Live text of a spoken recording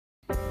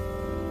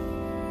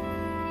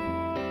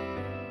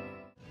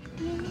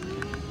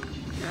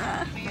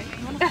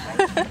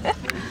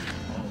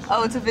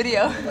Oh, it's a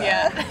video.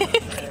 Yeah.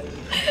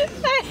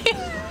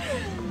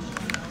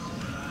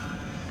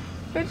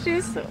 But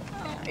she's so...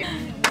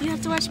 You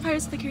have to watch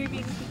Pirates of the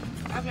Caribbean.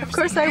 I've never Of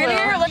course seen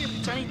I will.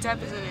 Johnny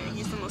Depp is in it.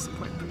 He's the most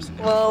important person.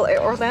 Well,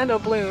 Orlando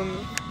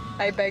Bloom,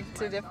 I beg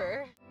to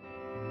differ.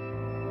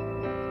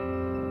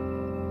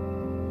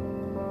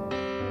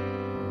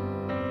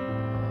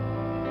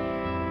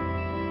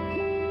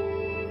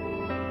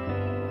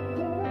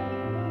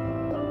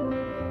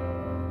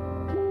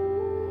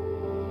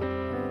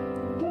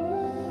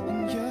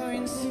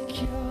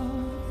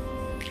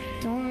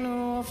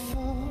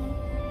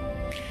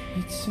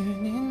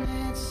 Turning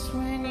heads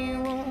when you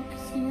walk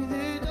through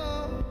the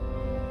door.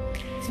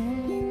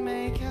 Don't need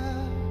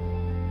makeup,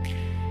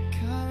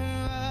 cover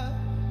up,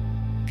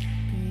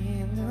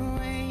 being the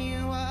way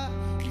you are,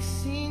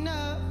 it's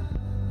enough.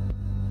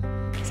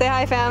 Say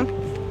hi, fam.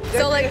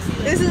 So like,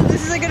 this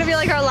is like gonna be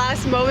like our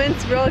last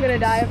moments. We're all gonna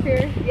die up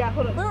here. Yeah,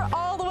 hold on. We're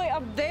all the way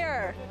up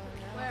there.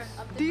 Where?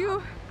 Up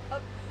there?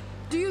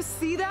 Do you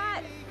see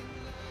that?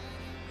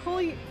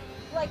 Holy,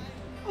 like,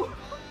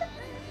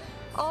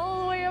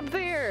 all the way up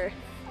there.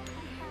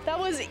 That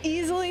was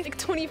easily like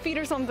 20 feet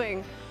or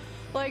something.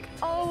 Like,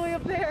 all the way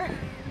up there.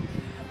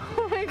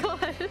 Oh my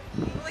god.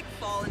 We'll like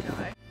fall and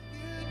die.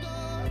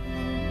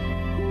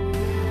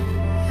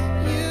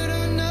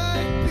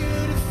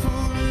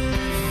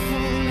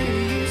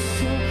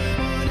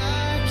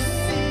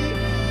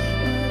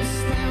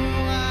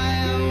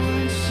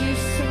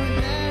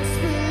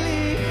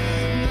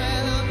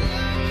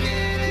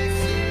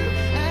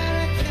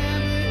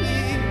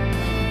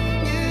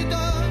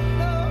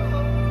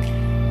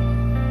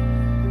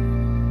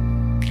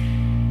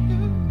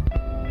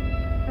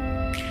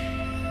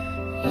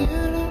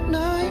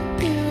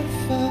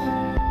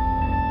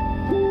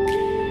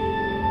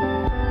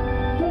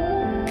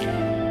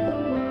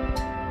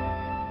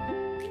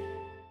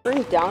 We're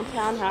in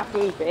downtown Half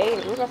Moon Bay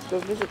and we're about to go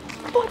visit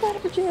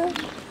the jail.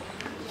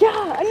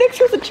 Yeah, and next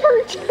to the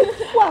church.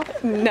 Wow.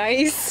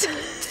 Nice.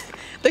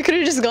 They could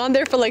have just gone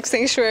there for like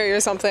sanctuary or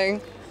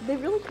something. They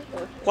really could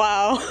have.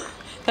 Wow.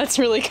 That's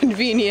really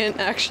convenient,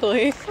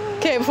 actually.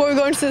 Okay, before we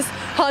go into this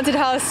haunted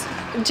house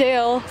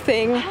jail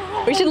thing,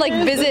 we should like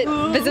visit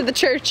the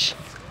church.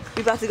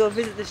 We about to go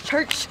visit this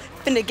church.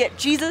 Finna get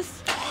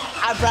Jesus.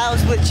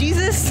 Eyebrows with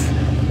Jesus.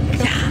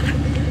 Yeah.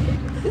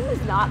 This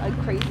is not a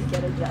crazy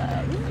ghetto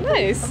job.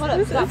 Nice.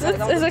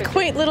 It's a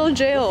quaint little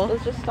jail.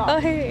 Let's just stop. Oh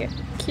hey,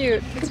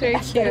 cute. It's very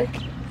cute.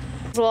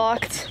 It's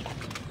locked,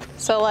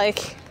 so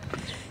like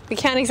we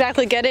can't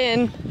exactly get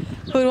in.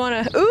 Who'd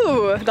wanna?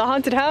 Ooh, the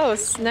haunted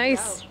house.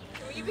 Nice.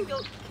 Can we even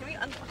go? Can we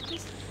unlock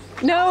this?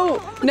 No,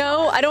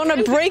 I don't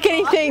want to break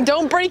anything.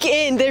 Don't break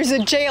in. There's a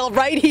jail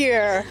right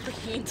here.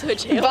 Breaking into a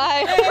jail.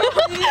 Bye.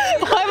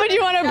 Why would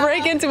you want to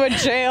break into a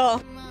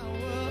jail?